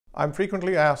I'm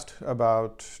frequently asked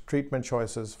about treatment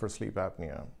choices for sleep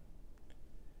apnea.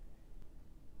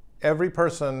 Every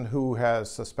person who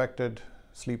has suspected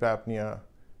sleep apnea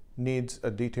needs a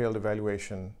detailed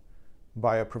evaluation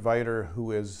by a provider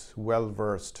who is well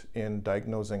versed in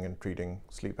diagnosing and treating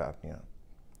sleep apnea.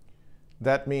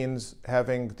 That means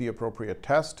having the appropriate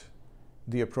test,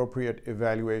 the appropriate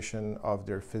evaluation of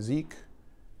their physique,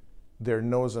 their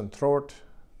nose and throat,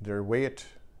 their weight,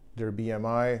 their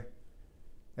BMI,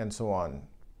 and so on.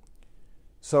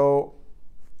 So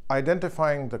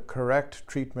identifying the correct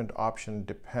treatment option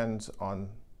depends on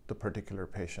the particular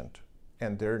patient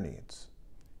and their needs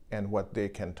and what they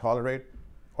can tolerate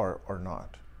or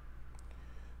not.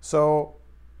 So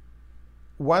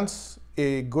once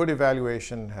a good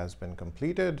evaluation has been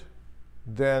completed,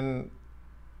 then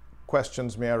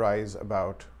questions may arise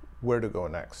about where to go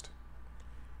next.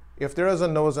 If there is a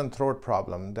nose and throat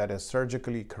problem that is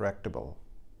surgically correctable,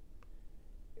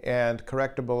 and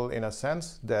correctable in a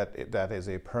sense that that is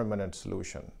a permanent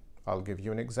solution. I'll give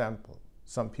you an example.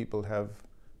 Some people have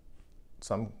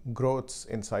some growths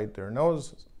inside their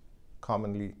nose,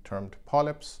 commonly termed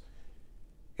polyps.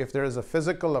 If there is a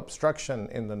physical obstruction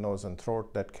in the nose and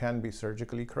throat that can be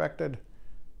surgically corrected,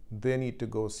 they need to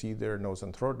go see their nose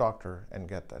and throat doctor and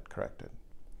get that corrected.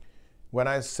 When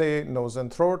I say nose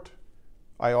and throat,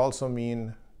 I also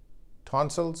mean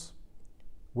tonsils,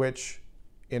 which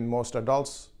in most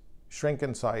adults shrink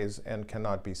in size and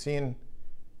cannot be seen,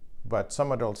 but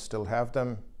some adults still have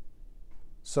them.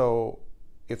 So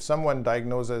if someone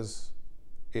diagnoses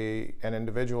an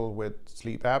individual with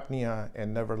sleep apnea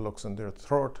and never looks in their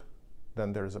throat,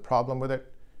 then there's a problem with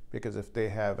it, because if they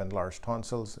have enlarged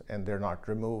tonsils and they're not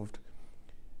removed,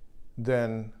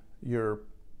 then you're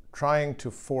trying to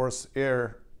force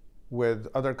air with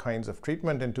other kinds of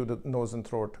treatment into the nose and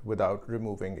throat without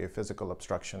removing a physical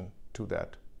obstruction to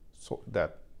that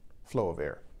flow of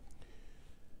air.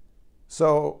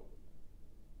 So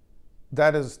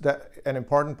that is an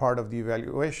important part of the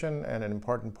evaluation and an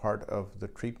important part of the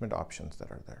treatment options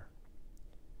that are there.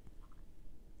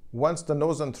 Once the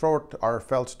nose and throat are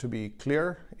felt to be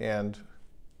clear, and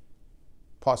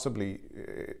possibly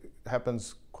it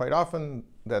happens quite often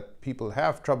that people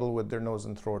have trouble with their nose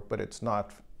and throat, but it's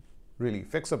not really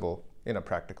fixable in a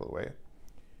practical way.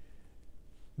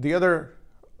 The other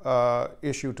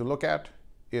issue to look at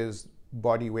is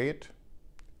body weight,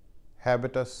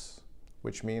 habitus,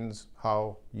 which means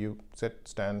how you sit,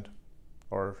 stand,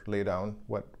 or lay down,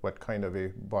 what kind of a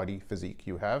body physique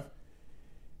you have,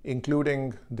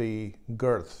 including the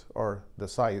girth or the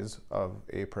size of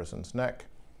a person's neck.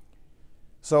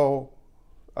 So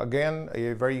again,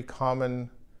 a very common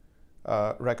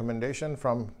recommendation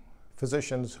from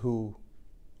physicians who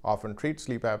often treat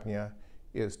sleep apnea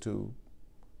is to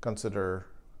consider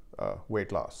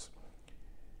weight loss.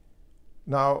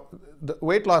 Now, the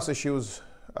weight loss issues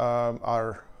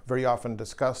are very often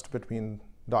discussed between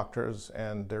doctors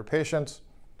and their patients,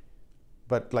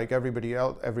 but like everybody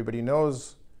else, everybody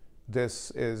knows,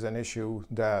 this is an issue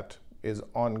that is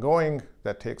ongoing,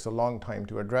 that takes a long time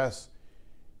to address,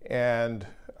 and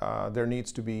there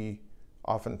needs to be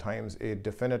oftentimes a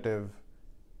definitive,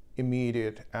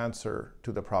 immediate answer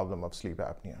to the problem of sleep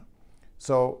apnea.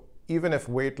 So even if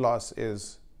weight loss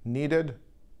is needed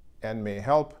and may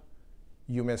help,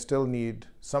 you may still need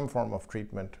some form of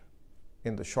treatment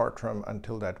in the short term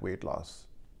until that weight loss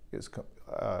is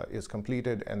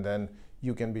completed, and then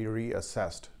you can be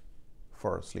reassessed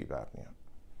for sleep apnea.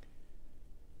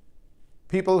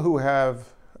 People who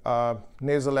have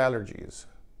nasal allergies,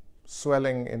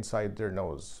 swelling inside their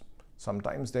nose,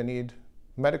 sometimes they need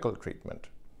medical treatment.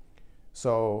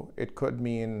 So it could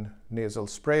mean nasal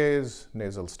sprays,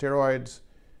 nasal steroids,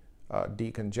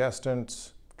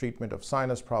 decongestants, treatment of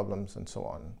sinus problems, and so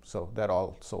on. So that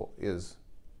also is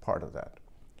part of that.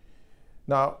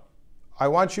 Now, I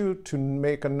want you to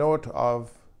make a note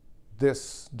of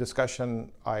this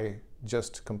discussion I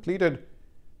just completed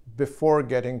before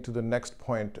getting to the next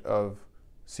point of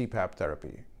CPAP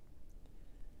therapy.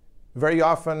 Very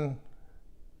often,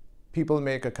 people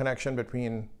make a connection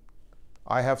between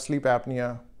I have sleep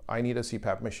apnea, I need a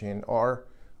CPAP machine, or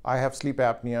I have sleep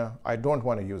apnea, I don't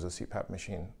want to use a CPAP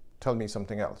machine. Tell me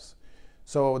something else.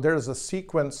 So there's a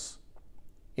sequence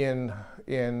in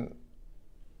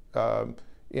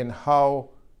how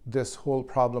this whole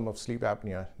problem of sleep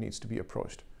apnea needs to be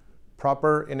approached.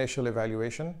 Proper initial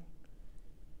evaluation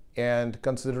and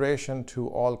consideration to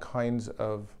all kinds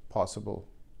of possible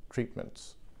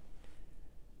treatments.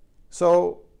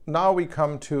 So now we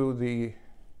come to the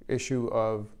issue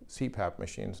of CPAP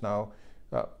machines. Now,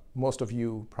 most of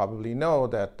you probably know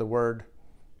that the word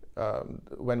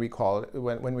when we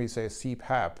say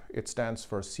CPAP, it stands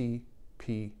for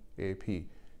CPAP,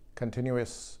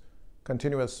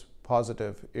 continuous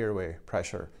positive airway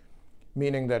pressure,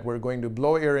 meaning that we're going to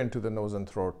blow air into the nose and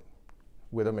throat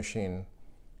with a machine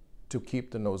to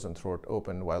keep the nose and throat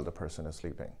open while the person is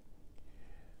sleeping.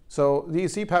 So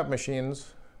these CPAP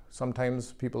machines,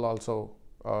 sometimes people also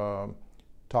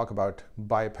talk about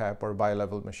BiPAP or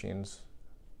bi-level machines.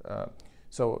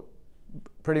 So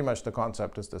pretty much the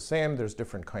concept is the same. There's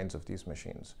different kinds of these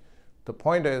machines. The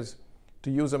point is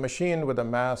to use a machine with a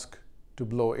mask to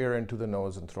blow air into the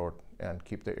nose and throat and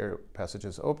keep the air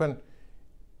passages open.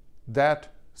 That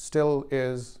still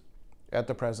is, at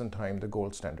the present time, the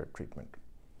gold standard treatment.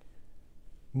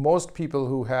 Most people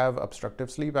who have obstructive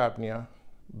sleep apnea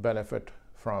benefit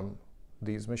from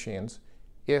these machines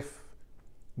if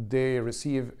they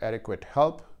receive adequate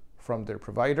help from their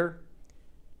provider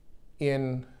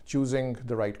in choosing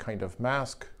the right kind of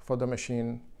mask for the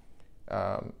machine,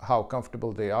 how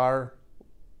comfortable they are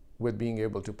with being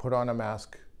able to put on a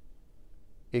mask,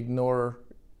 ignore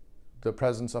the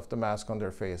presence of the mask on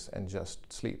their face, and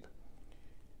just sleep.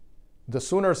 The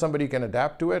sooner somebody can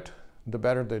adapt to it, the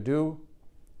better they do.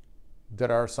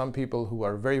 There are some people who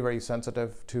are very, very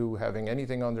sensitive to having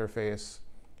anything on their face,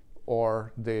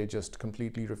 or they just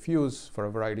completely refuse, for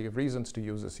a variety of reasons, to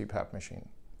use a CPAP machine.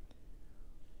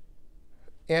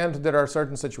 And there are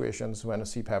certain situations when a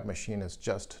CPAP machine is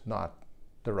just not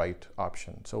the right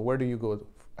option. So where do you go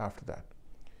after that?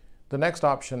 The next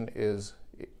option is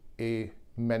a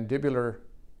mandibular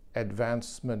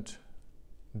advancement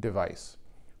device,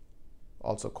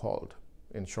 also called,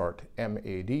 in short,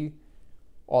 MAD,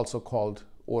 also called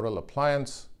oral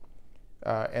appliance.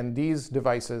 And these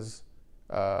devices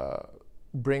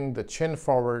bring the chin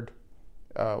forward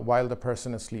while the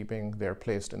person is sleeping. They're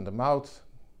placed in the mouth.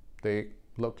 They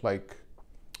look like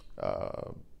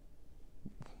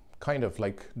kind of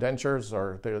like dentures,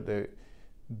 or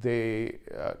they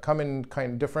come in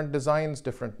kind of different designs,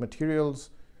 different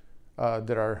materials.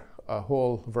 There are a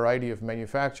whole variety of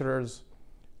manufacturers.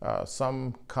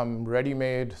 Some come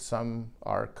ready-made, some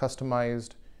are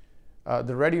customized.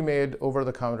 The ready-made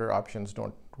over-the-counter options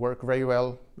don't work very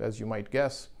well, as you might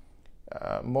guess.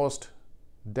 Most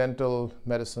dental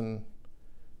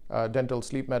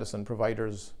sleep medicine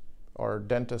providers or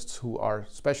dentists who are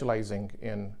specializing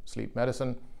in sleep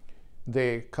medicine,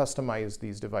 they customize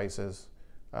these devices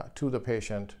to the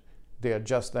patient. They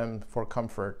adjust them for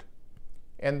comfort.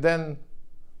 And then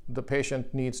the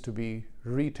patient needs to be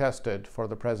retested for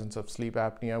the presence of sleep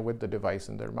apnea with the device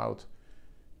in their mouth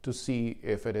to see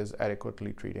if it is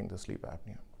adequately treating the sleep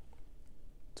apnea.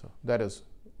 So that is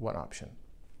one option.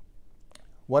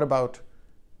 What about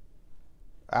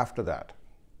after that?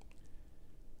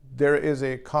 There is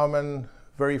a common,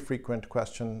 very frequent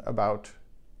question about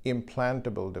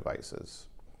implantable devices.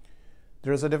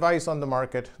 There's a device on the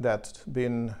market that's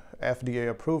been FDA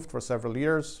approved for several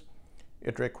years.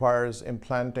 It requires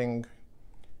implanting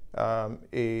an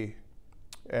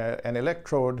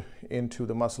electrode into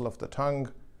the muscle of the tongue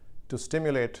to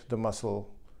stimulate the muscle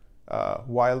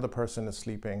while the person is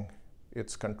sleeping.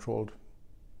 It's controlled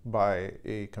by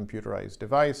a computerized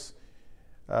device.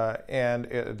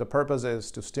 The purpose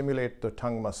is to stimulate the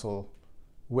tongue muscle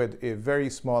with a very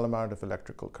small amount of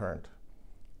electrical current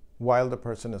while the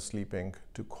person is sleeping,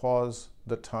 to cause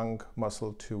the tongue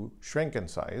muscle to shrink in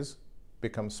size,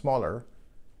 become smaller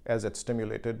as it's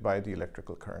stimulated by the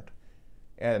electrical current,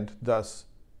 and thus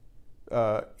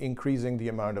increasing the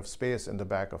amount of space in the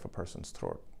back of a person's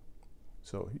throat.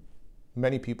 So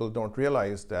many people don't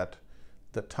realize that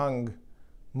the tongue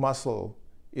muscle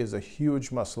is a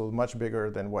huge muscle, much bigger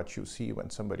than what you see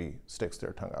when somebody sticks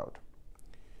their tongue out.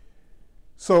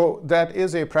 So that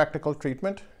is a practical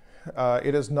treatment.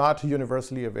 It is not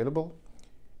universally available.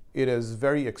 It is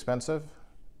very expensive,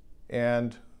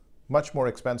 and much more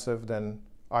expensive than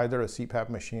either a CPAP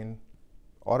machine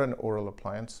or an oral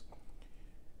appliance.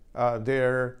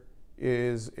 There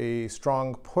is a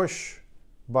strong push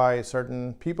by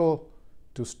certain people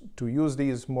to use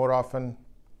these more often.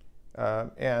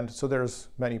 And so there's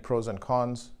many pros and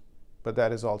cons, but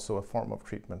that is also a form of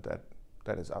treatment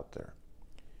that is out there.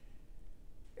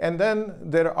 And then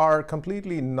there are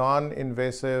completely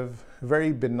non-invasive,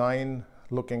 very benign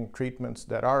looking treatments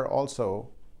that are also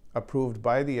approved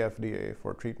by the FDA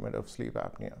for treatment of sleep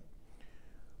apnea.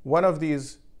 One of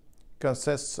these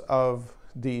consists of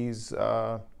these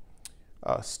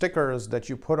stickers that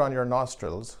you put on your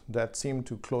nostrils that seem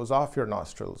to close off your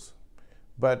nostrils.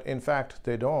 But in fact,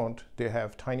 they don't. They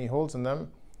have tiny holes in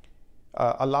them,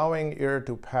 allowing air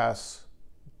to pass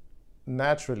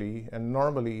naturally and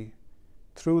normally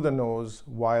through the nose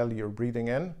while you're breathing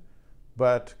in,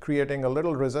 but creating a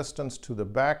little resistance to the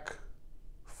back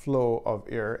flow of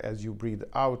air as you breathe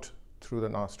out through the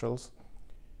nostrils,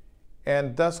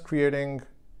 and thus creating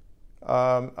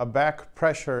a back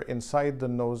pressure inside the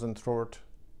nose and throat,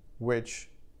 which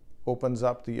opens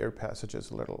up the air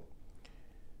passages a little.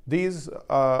 These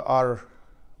are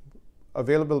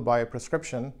available by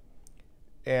prescription,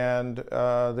 and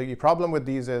the problem with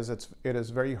these is it is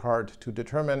very hard to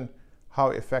determine how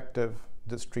effective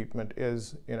this treatment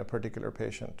is in a particular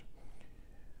patient.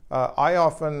 I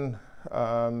often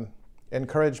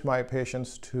encourage my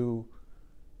patients to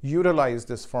utilize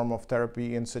this form of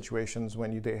therapy in situations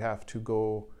when they have to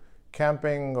go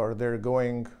camping or they're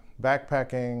going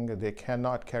backpacking, they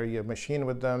cannot carry a machine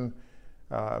with them,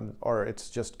 or it's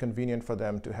just convenient for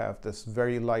them to have this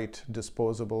very light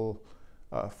disposable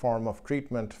form of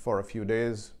treatment for a few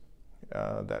days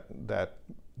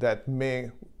that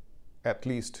may at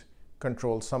least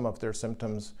control some of their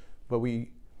symptoms. But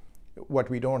what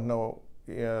we don't know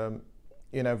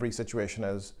in every situation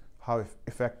is how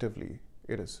effectively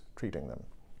it is treating them.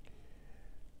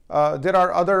 There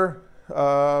are other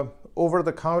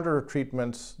over-the-counter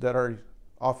treatments that are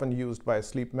often used by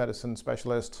sleep medicine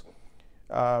specialists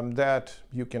that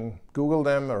you can Google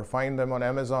them or find them on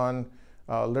Amazon,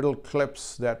 little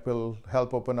clips that will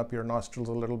help open up your nostrils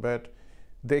a little bit.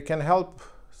 They can help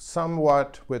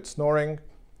somewhat with snoring.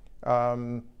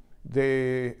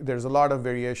 There's a lot of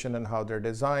variation in how they're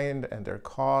designed and their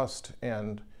cost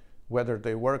and whether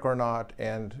they work or not,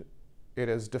 and it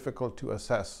is difficult to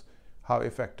assess how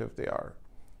effective they are.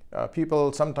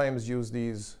 People sometimes use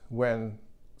these when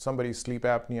somebody's sleep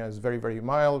apnea is very, very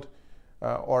mild,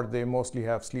 or they mostly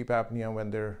have sleep apnea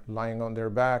when they're lying on their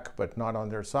back but not on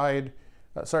their side,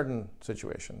 certain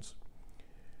situations.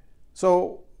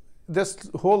 So this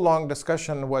whole long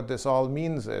discussion, what this all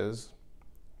means is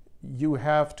you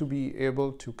have to be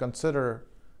able to consider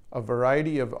a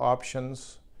variety of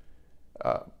options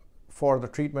for the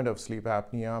treatment of sleep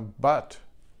apnea, but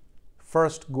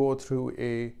first go through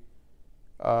a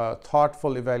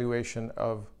thoughtful evaluation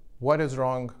of what is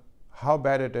wrong, how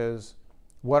bad it is,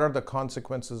 what are the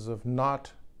consequences of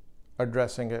not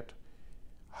addressing it,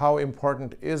 how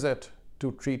important is it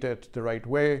to treat it the right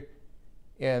way,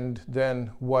 and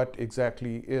then what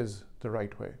exactly is the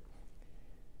right way.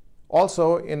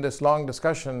 Also, in this long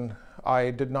discussion,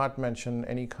 I did not mention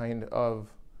any kind of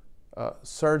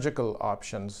surgical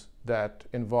options that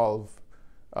involve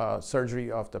surgery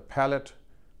of the palate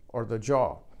or the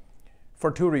jaw,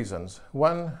 for two reasons.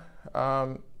 One,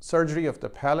 surgery of the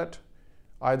palate,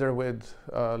 either with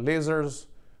lasers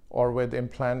or with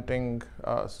implanting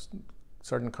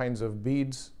certain kinds of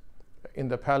beads in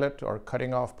the palate or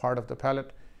cutting off part of the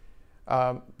palate.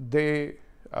 They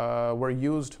were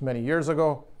used many years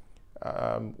ago.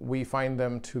 We find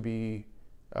them to be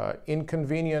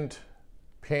inconvenient,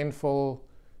 painful.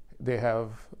 They have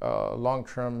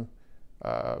long-term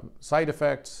side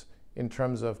effects in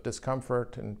terms of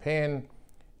discomfort and pain,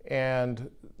 and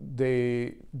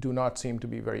they do not seem to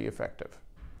be very effective.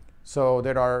 So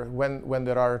there are, when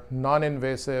there are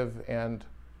non-invasive and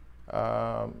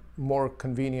more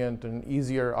convenient and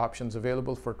easier options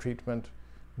available for treatment,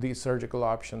 these surgical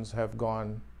options have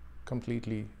gone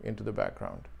completely into the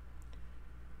background.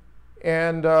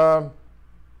 And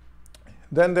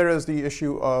then there is the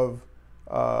issue of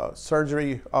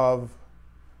surgery of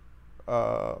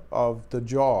the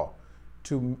jaw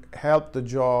to help the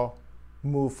jaw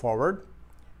move forward.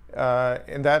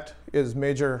 And that is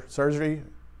major surgery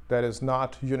that is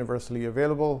not universally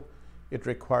available. It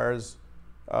requires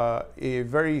a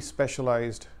very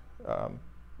specialized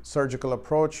surgical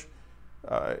approach.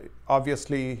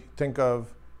 Obviously, think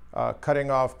of cutting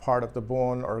off part of the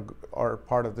bone or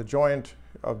part of the joint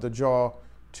of the jaw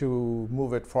to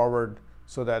move it forward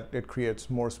so that it creates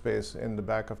more space in the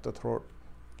back of the throat.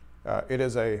 It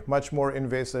is a much more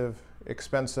invasive,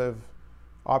 expensive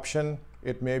option.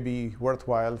 It may be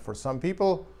worthwhile for some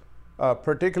people,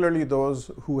 particularly those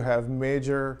who have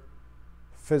major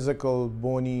physical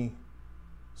bony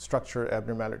structure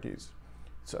abnormalities.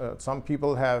 So, some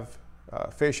people have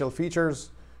facial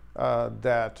features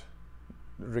that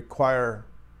require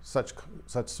such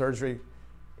surgery,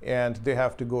 and they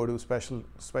have to go to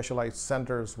specialized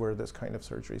centers where this kind of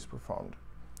surgery is performed.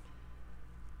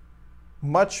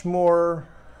 Much more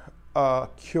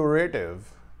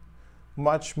curative,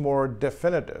 much more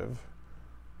definitive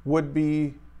would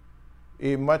be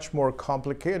a much more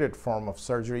complicated form of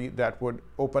surgery that would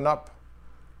open up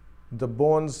the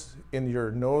bones in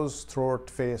your nose, throat,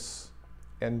 face,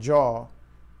 and jaw,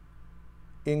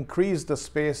 increase the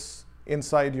space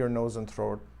inside your nose and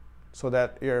throat so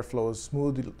that air flows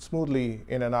smoothly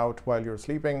in and out while you're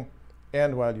sleeping,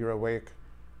 and while you're awake.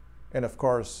 And of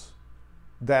course,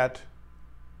 that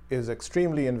is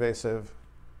extremely invasive,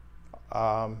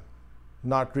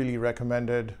 not really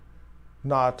recommended,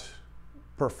 not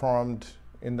performed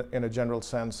in a general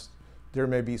sense. There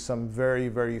may be some very,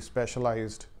 very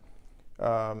specialized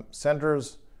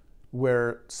centers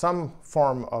where some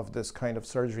form of this kind of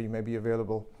surgery may be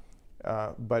available,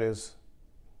 but is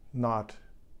not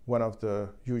one of the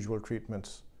usual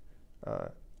treatments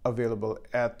available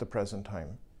at the present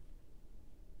time.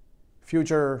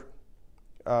 Future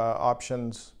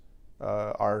options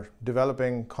are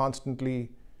developing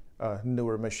constantly,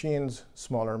 newer machines,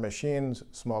 smaller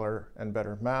and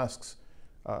better masks,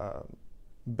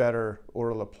 better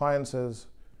oral appliances.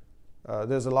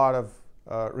 There's a lot of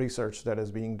research that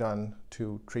is being done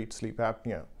to treat sleep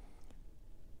apnea.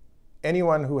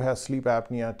 Anyone who has sleep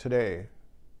apnea today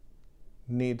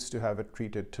needs to have it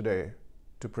treated today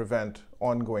to prevent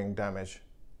ongoing damage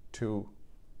to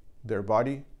their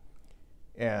body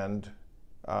and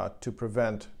to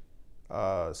prevent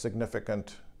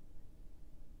significant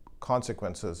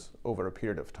consequences over a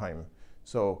period of time.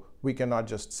 So we cannot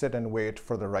just sit and wait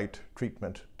for the right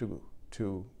treatment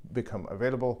to become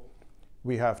available.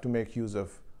 We have to make use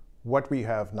of what we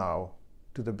have now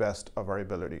to the best of our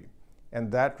ability.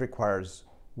 And that requires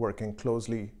working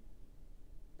closely,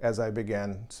 as I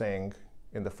began saying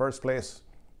in the first place,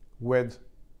 with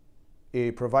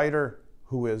a provider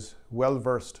who is well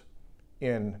versed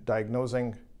in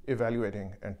diagnosing,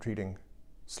 evaluating, and treating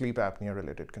sleep apnea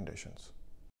related conditions.